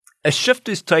A shift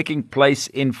is taking place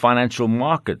in financial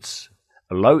markets.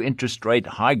 A low interest rate,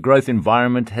 high growth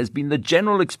environment has been the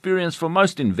general experience for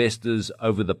most investors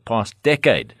over the past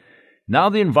decade. Now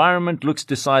the environment looks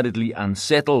decidedly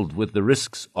unsettled, with the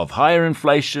risks of higher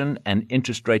inflation and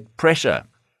interest rate pressure.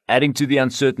 Adding to the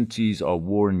uncertainties are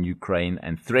war in Ukraine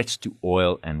and threats to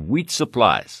oil and wheat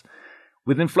supplies.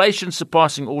 With inflation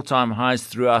surpassing all-time highs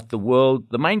throughout the world,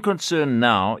 the main concern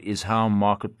now is how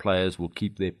market players will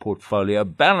keep their portfolio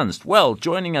balanced. Well,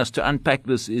 joining us to unpack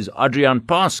this is Adrian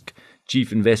Pask,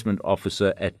 Chief Investment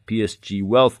Officer at PSG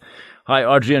Wealth. Hi,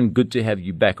 Adrian. Good to have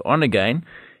you back on again.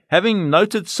 Having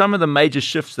noted some of the major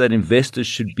shifts that investors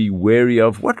should be wary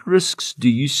of, what risks do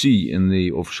you see in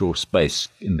the offshore space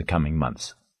in the coming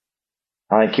months?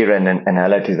 Hi, Kieran, and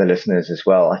hello to the listeners as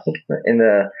well. I think in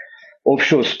the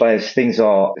offshore space, things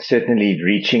are certainly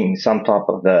reaching some type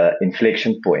of the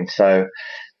inflection point. So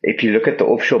if you look at the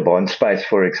offshore bond space,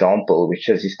 for example, which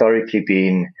has historically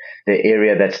been the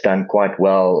area that's done quite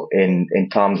well in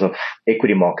times of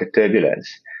equity market turbulence,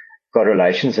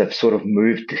 correlations have sort of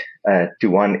moved to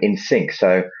one in sync.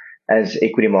 So as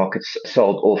equity markets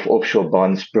sold off, offshore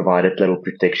bonds provided little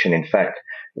protection. In fact,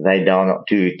 they down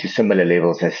to similar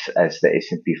levels as the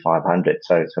S&P 500.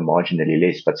 So marginally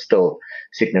less, but still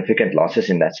significant losses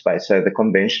in that space. So the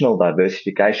conventional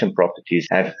diversification properties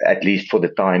have, at least for the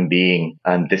time being,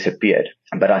 disappeared.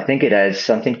 But I think it has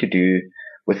something to do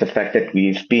with the fact that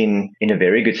we've been in a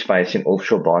very good space in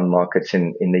offshore bond markets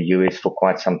in the US for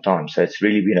quite some time. So it's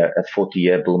really been a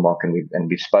 40-year bull market, and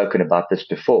we've spoken about this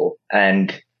before.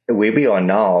 And where we are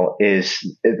now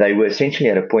is they were essentially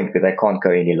at a point where they can't go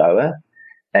any lower,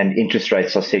 and interest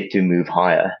rates are set to move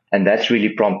higher. And that's really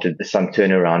prompted some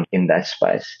turnaround in that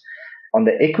space. On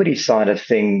the equity side of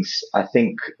things, I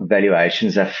think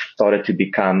valuations have started to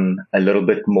become a little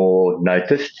bit more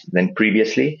noticed than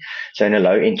previously. So in a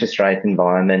low interest rate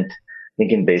environment, I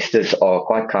think investors are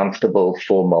quite comfortable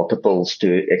for multiples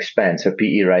to expand, so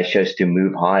PE ratios to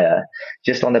move higher,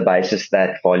 just on the basis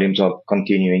that volumes are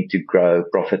continuing to grow,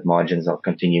 profit margins are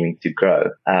continuing to grow.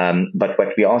 But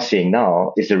what we are seeing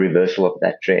now is a reversal of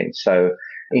that trend. So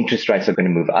interest rates are going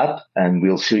to move up, and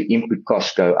we'll see input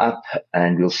costs go up,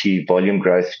 and we'll see volume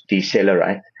growth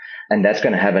decelerate. And that's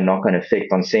going to have a knock-on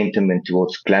effect on sentiment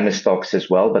towards glamour stocks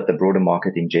as well, but the broader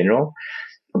market in general.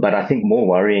 But I think more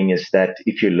worrying is that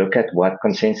if you look at what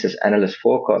consensus analyst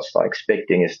forecasts are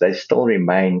expecting, is they still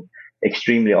remain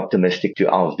extremely optimistic to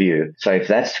our view. So if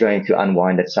that's going to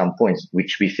unwind at some point,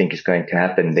 which we think is going to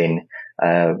happen, then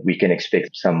we can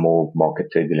expect some more market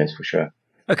turbulence for sure.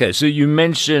 Okay, so you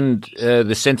mentioned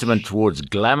the sentiment towards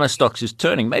glamour stocks is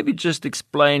turning. Maybe just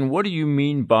explain, what do you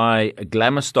mean by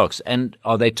glamour stocks, and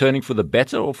are they turning for the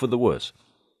better or for the worse?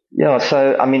 Yeah,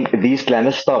 so I mean, these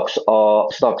glamour stocks are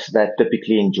stocks that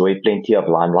typically enjoy plenty of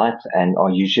limelight and are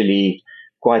usually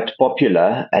quite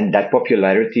popular, and that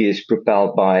popularity is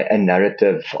propelled by a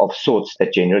narrative of sorts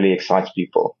that generally excites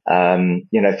people.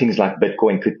 Things like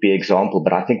Bitcoin could be an example,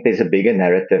 but I think there's a bigger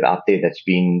narrative out there that's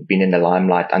been in the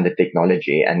limelight under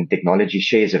technology, and technology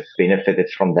shares have benefited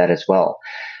from that as well.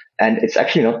 And it's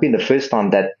actually not been the first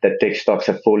time that tech stocks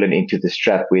have fallen into this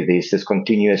trap, where there's this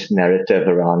continuous narrative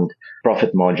around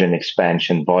profit margin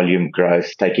expansion, volume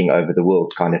growth, taking over the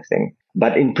world kind of thing.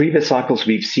 But in previous cycles,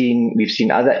 we've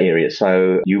seen other areas.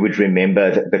 So you would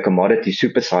remember the commodity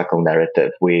super cycle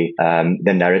narrative, where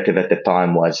the narrative at the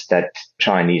time was that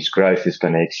Chinese growth is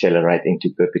going to accelerate into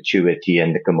perpetuity,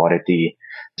 and the commodity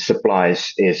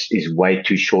supplies is way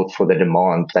too short for the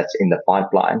demand that's in the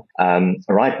pipeline.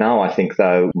 Right now, I think,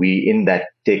 though, we in that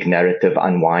tech narrative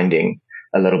unwinding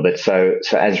a little bit. So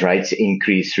as rates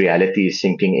increase, reality is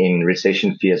sinking in,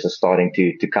 recession fears are starting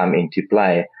to come into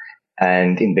play,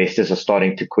 and investors are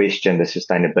starting to question the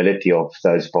sustainability of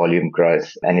those volume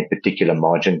growth, and in particular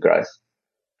margin growth.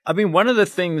 I mean, one of the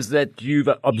things that you've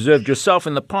observed yourself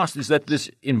in the past is that this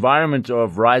environment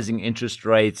of rising interest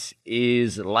rates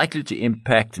is likely to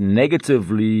impact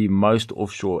negatively most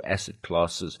offshore asset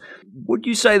classes. Would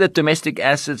you say that domestic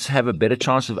assets have a better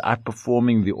chance of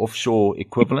outperforming the offshore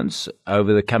equivalents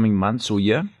over the coming months or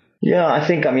year? Yeah, I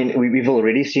think, we've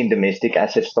already seen domestic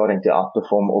assets starting to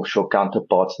outperform offshore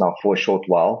counterparts now for a short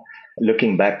while.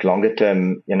 Looking back longer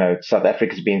term, South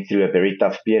Africa's been through a very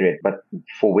tough period, but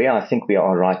for where I think we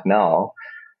are right now,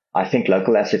 I think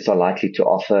local assets are likely to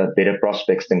offer better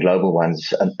prospects than global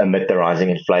ones amid the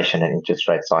rising inflation and interest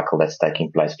rate cycle that's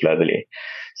taking place globally.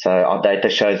 So our data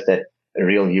shows that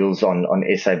real yields on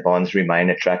SA bonds remain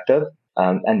attractive,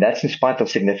 And that's in spite of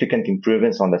significant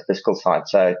improvements on the fiscal side.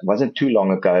 So it wasn't too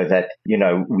long ago that,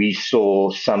 we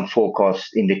saw some forecasts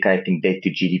indicating debt to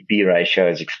GDP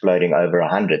ratios exploding over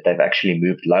 100. They've actually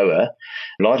moved lower,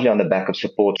 largely on the back of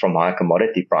support from higher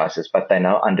commodity prices, but they're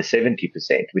now under 70%,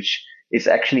 which is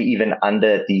actually even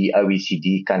under the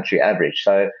OECD country average.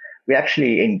 So we're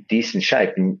actually in decent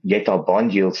shape, and yet our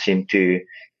bond yields seem to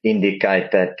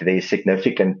indicate that there's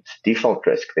significant default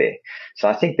risk there. So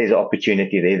I think there's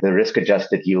opportunity there. The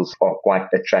risk-adjusted yields are quite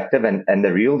attractive, and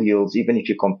the real yields, even if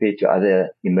you compare to other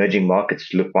emerging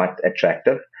markets, look quite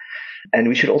attractive. And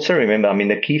we should also remember,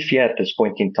 the key fear at this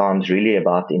point in time is really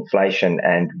about inflation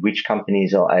and which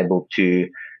companies are able to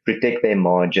protect their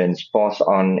margins, pass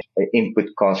on input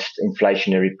cost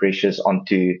inflationary pressures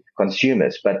onto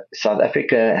consumers. But South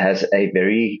Africa has a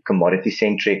very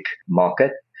commodity-centric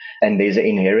market, and there's an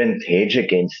inherent hedge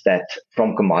against that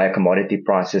from higher commodity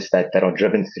prices that are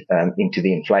driven into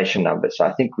the inflation numbers. So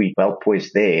I think we're well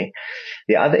poised there.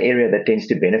 The other area that tends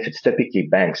to benefit is typically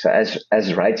banks. So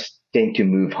as rates tend to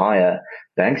move higher,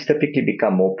 banks typically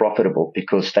become more profitable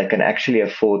because they can actually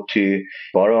afford to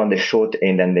borrow on the short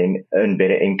end and then earn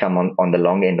better income on the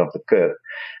long end of the curve.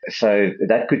 So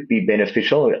that could be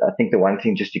beneficial. I think the one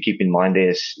thing just to keep in mind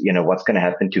is, what's going to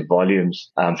happen to volumes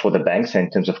for the banks in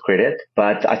terms of credit.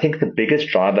 But I think the biggest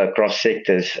driver across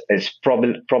sectors is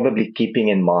probably keeping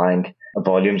in mind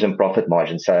volumes and profit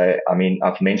margins. So,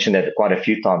 I've mentioned it quite a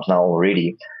few times now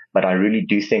already, but I really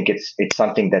do think it's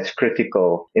something that's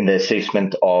critical in the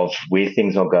assessment of where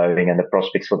things are going and the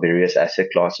prospects for various asset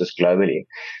classes globally.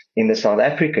 In the South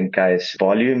African case,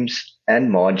 volumes and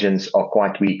margins are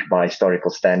quite weak by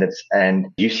historical standards, and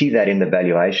you see that in the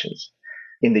valuations.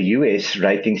 In the US,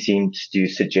 ratings seems to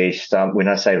suggest, when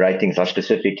I say ratings, I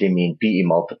specifically mean PE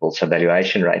multiples, so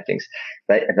valuation ratings.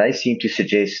 They seem to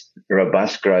suggest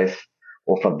robust growth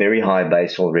off a very high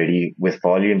base already, with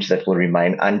volumes that will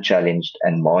remain unchallenged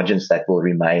and margins that will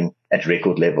remain at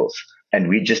record levels. And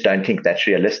we just don't think that's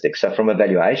realistic. So from a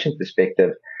valuation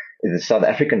perspective, the South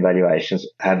African valuations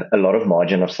have a lot of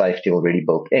margin of safety already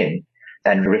built in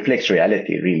and reflects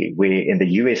reality, really. Where in the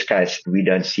US case, we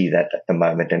don't see that at the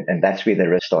moment. And that's where the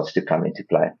risk starts to come into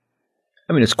play.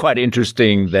 It's quite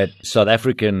interesting that South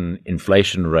African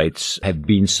inflation rates have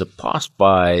been surpassed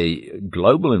by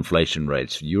global inflation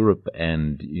rates, Europe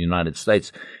and the United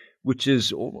States, which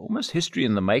is almost history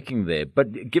in the making there.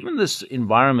 But given this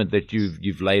environment that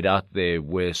you've laid out there,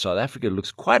 where South Africa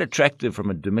looks quite attractive from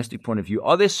a domestic point of view,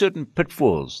 are there certain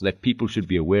pitfalls that people should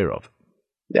be aware of?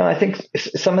 Yeah, I think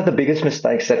some of the biggest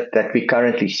mistakes that we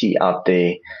currently see out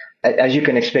there, as you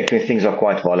can expect when things are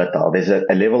quite volatile, there's a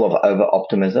level of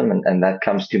over-optimism, and that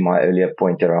comes to my earlier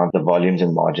point around the volumes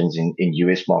and margins in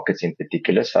US markets in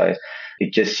particular. So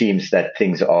it just seems that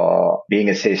things are being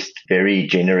assessed very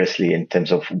generously in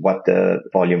terms of what the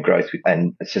volume growth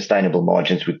and sustainable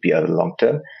margins would be over the long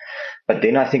term. But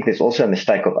then I think there's also a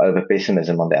mistake of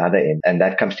over-pessimism on the other end. And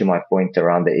that comes to my point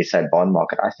around the SA bond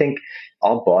market. I think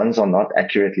our bonds are not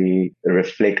accurately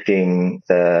reflecting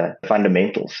the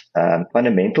fundamentals.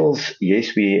 Fundamentals,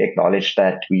 yes, we acknowledge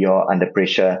that we are under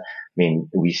pressure.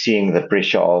 We're seeing the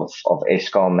pressure of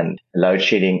Eskom and load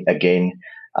shedding again.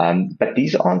 But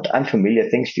these aren't unfamiliar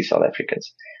things to South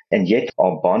Africans. And yet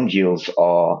our bond yields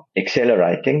are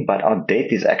accelerating, but our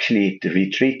debt is actually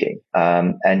retreating.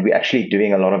 And we're actually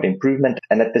doing a lot of improvement.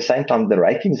 And at the same time, the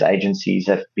ratings agencies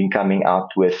have been coming out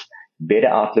with better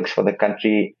outlooks for the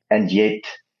country. And yet,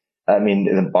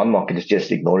 the bond market is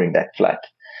just ignoring that flat.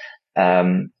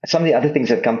 Some of the other things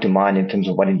that come to mind in terms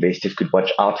of what investors could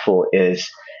watch out for is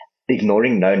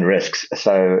ignoring known risks.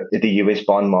 So the US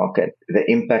bond market, the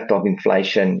impact of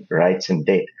inflation rates and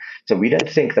debt. So we don't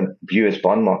think the US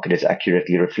bond market is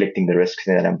accurately reflecting the risks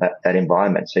in that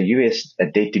environment. So US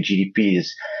debt to GDP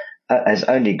has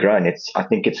only grown. I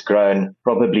think it's grown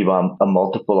probably by a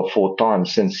multiple of 4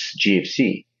 times since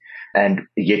GFC. And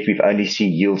yet we've only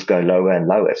seen yields go lower and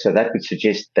lower. So that would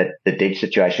suggest that the debt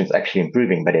situation is actually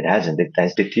improving, but it hasn't. It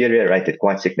has deteriorated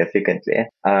quite significantly.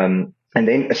 And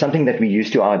then something that we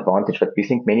use to our advantage, but we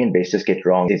think many investors get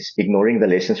wrong, is ignoring the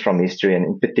lessons from history, and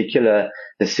in particular,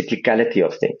 the cyclicality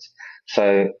of things.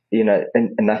 So, and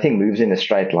nothing moves in a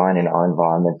straight line in our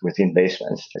environment with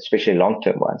investments, especially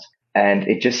long-term ones. And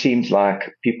it just seems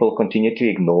like people continue to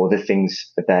ignore the things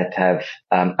that have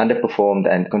underperformed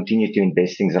and continue to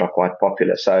invest things that are quite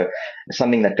popular. So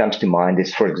something that comes to mind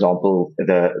is, for example,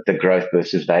 the growth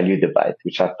versus value debate,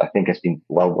 which I think has been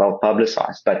well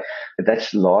publicized. But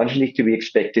that's largely to be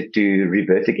expected to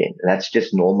revert again. That's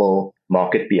just normal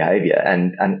market behavior.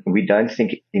 And we don't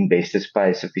think investors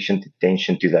pay sufficient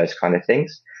attention to those kind of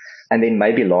things. And then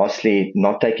maybe lastly,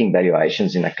 not taking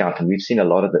valuations in account. And we've seen a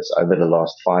lot of this over the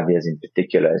last 5 years in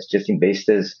particular. It's just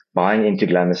investors buying into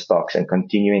glamour stocks and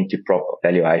continuing to prop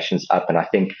valuations up. And I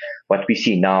think what we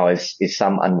see now is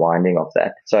some unwinding of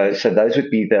that. So those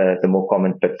would be the more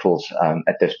common pitfalls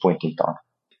at this point in time.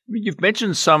 You've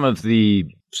mentioned some of the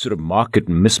sort of market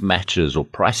mismatches or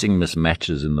pricing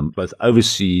mismatches in both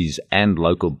overseas and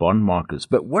local bond markets.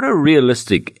 But what are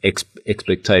realistic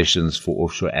expectations for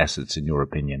offshore assets, in your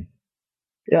opinion?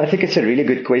 Yeah, I think it's a really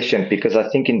good question because I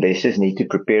think investors need to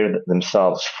prepare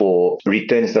themselves for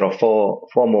returns that are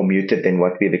far more muted than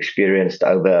what we've experienced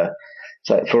over.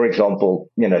 So, for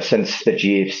example, since the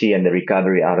GFC and the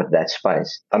recovery out of that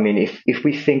space, I mean, if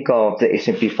we think of the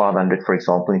S&P 500, for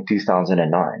example, in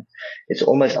 2009, it's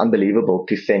almost unbelievable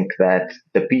to think that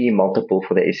the PE multiple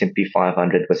for the S&P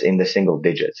 500 was in the single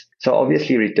digits. So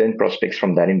obviously return prospects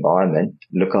from that environment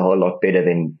look a whole lot better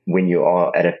than when you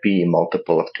are at a PE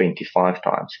multiple of 25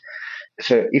 times.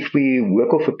 So if we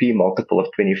work off a PE multiple of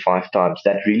 25 times,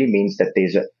 that really means that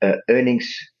there's a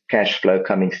earnings cash flow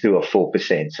coming through of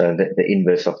 4%, so the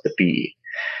inverse of the PE.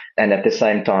 And at the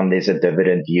same time, there's a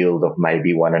dividend yield of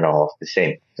maybe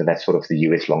 1.5%. So that's sort of the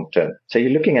US long term. So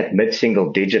you're looking at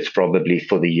mid-single digits probably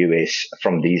for the US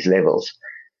from these levels,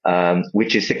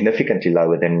 which is significantly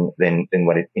lower than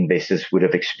what investors would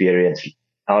have experienced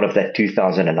out of that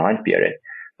 2009 period.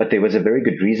 But there was a very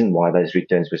good reason why those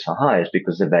returns were so high, is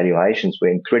because the valuations were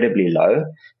incredibly low,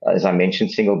 as I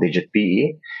mentioned, single digit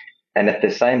PE. And at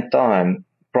the same time,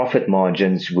 profit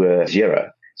margins were zero.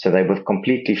 So they were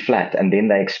completely flat. And then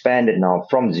they expanded now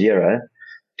from zero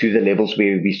to the levels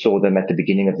where we saw them at the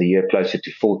beginning of the year, closer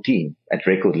to 14 at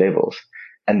record levels.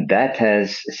 And that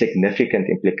has significant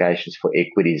implications for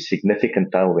equities,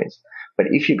 significant tailwinds. But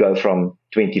if you go from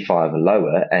 25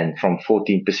 lower and from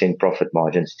 14% profit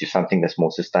margins to something that's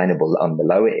more sustainable on the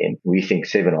lower end, we think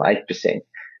 7 or 8%.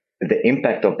 The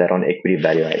impact of that on equity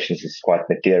valuations is quite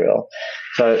material.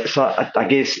 So I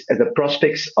guess the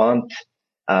prospects aren't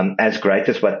as great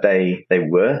as what they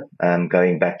were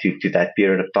going back to that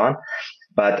period of time.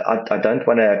 But I don't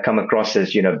want to come across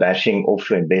as, bashing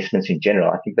offshore investments in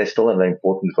general. I think they still have an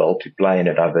important role to play in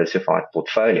a diversified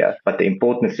portfolio. But the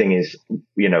important thing is,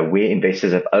 where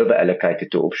investors have over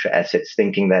allocated to offshore assets,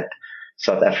 thinking that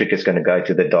South Africa is going to go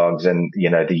to the dogs and,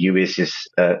 the US is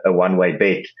a one-way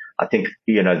bet. I think,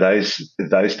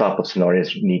 those type of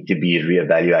scenarios need to be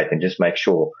reevaluated and just make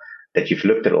sure that you've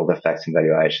looked at all the facts and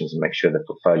valuations and make sure the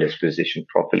portfolio is positioned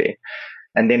properly.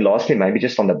 And then lastly, maybe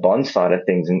just on the bond side of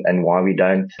things and why we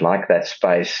don't like that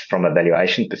space from a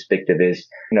valuation perspective is,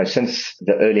 since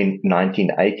the early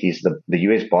 1980s, the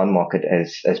US bond market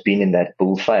has been in that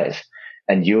bull phase.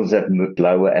 And yields have moved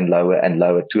lower and lower and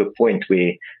lower to a point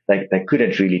where they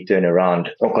couldn't really turn around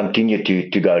or continue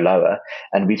to go lower.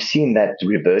 And we've seen that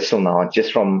reversal now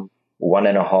just from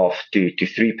 1.5% to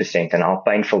 3%, and how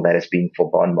painful that has been for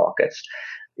bond markets.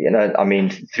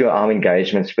 Through our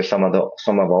engagements with some of our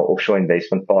offshore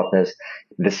investment partners,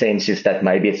 the sense is that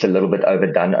maybe it's a little bit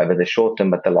overdone over the short term,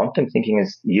 but the long term thinking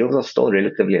is yields are still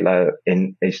relatively low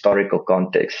in historical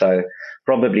context. So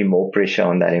probably more pressure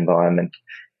on that environment.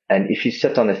 And if you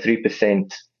sit on a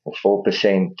 3% or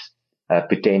 4%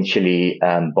 potentially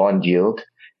bond yield,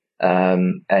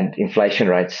 and inflation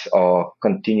rates are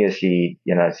continuously,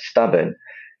 stubborn,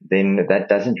 then that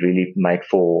doesn't really make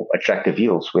for attractive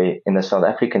yields, where in the South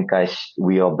African case,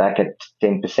 we are back at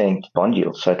 10% bond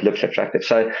yields. So it looks attractive.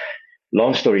 So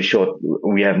long story short,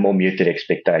 we have more muted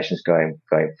expectations going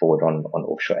forward on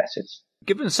offshore assets.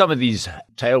 Given some of these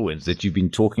tailwinds that you've been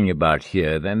talking about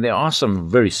here, then there are some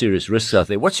very serious risks out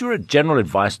there. What's your general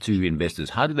advice to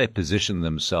investors? How do they position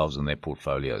themselves in their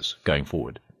portfolios going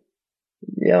forward?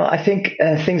 Yeah, I think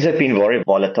things have been very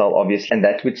volatile, obviously, and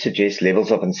that would suggest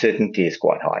levels of uncertainty is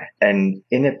quite high. And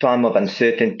in a time of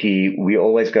uncertainty, we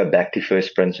always go back to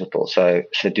first principles. So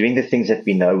doing the things that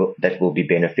we know that will be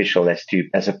beneficial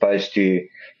as opposed to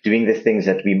doing the things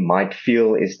that we might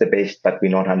feel is the best, but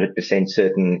we're not 100%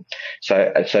 certain.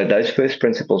 So those first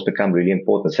principles become really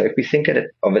important. So if we think of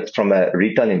it from a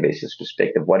retail investor's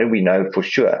perspective, what do we know for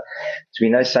sure? So we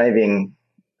know saving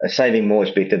more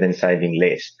is better than saving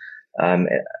less.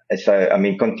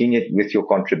 Continue with your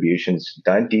contributions.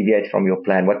 Don't deviate from your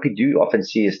plan. What we do often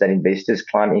see is that investors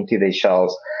climb into their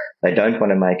shells. They don't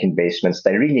want to make investments.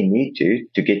 They really need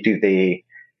to get to their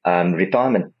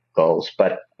retirement goals,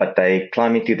 but they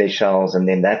climb into their shells, and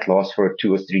then that lasts for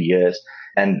 2 or 3 years.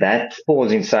 And that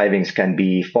pause in savings can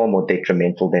be far more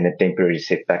detrimental than a temporary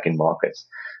setback in markets.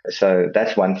 So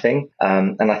that's one thing.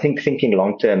 And I think thinking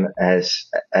long term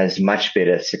has much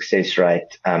better success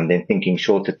rate than thinking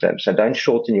shorter term. So don't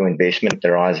shorten your investment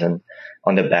horizon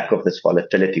on the back of this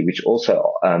volatility, which also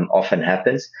often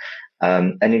happens.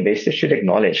 And investors should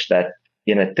acknowledge that,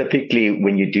 typically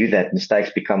when you do that, mistakes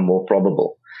become more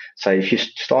probable. So if you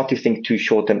start to think too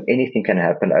short term, anything can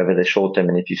happen over the short term.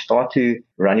 And if you start to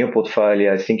run your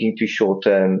portfolio thinking too short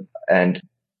term and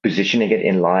positioning it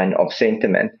in line of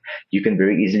sentiment, you can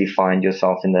very easily find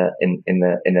yourself in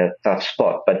a tough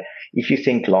spot. But if you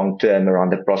think long term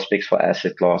around the prospects for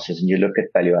asset classes and you look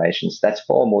at valuations, that's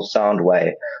far more sound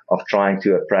way of trying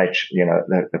to approach,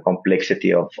 the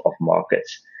complexity of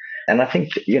markets. And I think,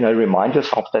 remind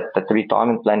yourself that the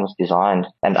retirement plan was designed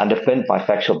and underpinned by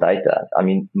factual data. I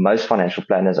mean, most financial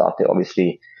planners out there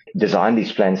obviously design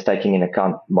these plans taking into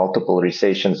account multiple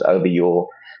recessions over your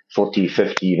 40,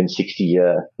 50, even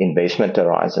 60-year investment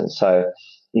horizon. So,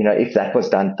 if that was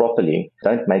done properly,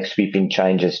 don't make sweeping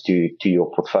changes to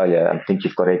your portfolio. I think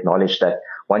you've got to acknowledge that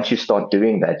once you start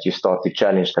doing that, you start to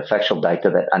challenge the factual data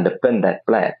that underpin that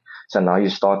plan. So now you're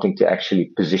starting to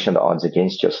actually position the odds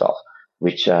against yourself,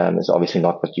 which is obviously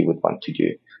not what you would want to do.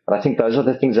 But I think those are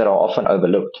the things that are often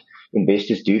overlooked.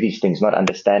 Investors do these things not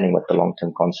understanding what the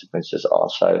long-term consequences are.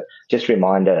 So just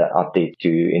reminder out there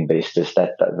to investors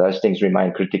that those things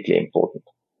remain critically important.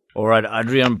 All right,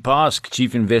 Adriaan Pask,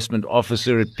 Chief Investment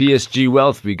Officer at PSG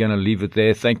Wealth. We're going to leave it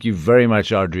there. Thank you very much,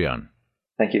 Adriaan.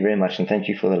 Thank you very much, and thank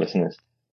you for the listeners.